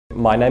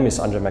My name is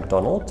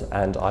McDonald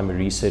and I'm a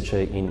researcher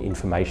in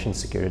information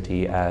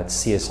security at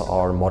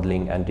CSIR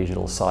Modeling and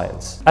Digital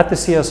Science. At the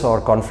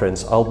CSIR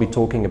conference, I'll be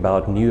talking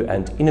about new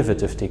and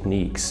innovative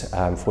techniques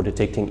for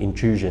detecting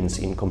intrusions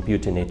in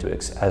computer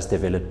networks as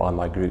developed by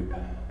my group.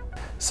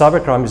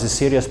 Cybercrime is a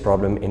serious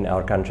problem in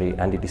our country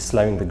and it is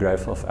slowing the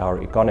growth of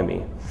our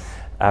economy.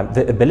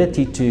 The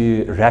ability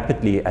to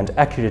rapidly and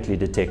accurately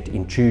detect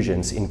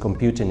intrusions in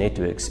computer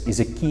networks is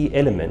a key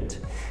element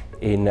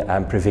in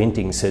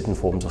preventing certain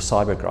forms of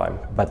cybercrime,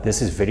 but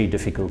this is very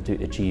difficult to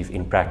achieve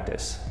in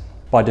practice.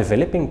 By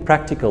developing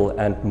practical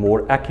and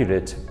more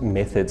accurate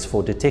methods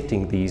for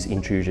detecting these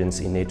intrusions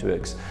in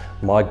networks,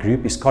 my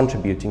group is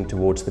contributing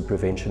towards the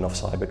prevention of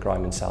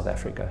cybercrime in South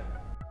Africa.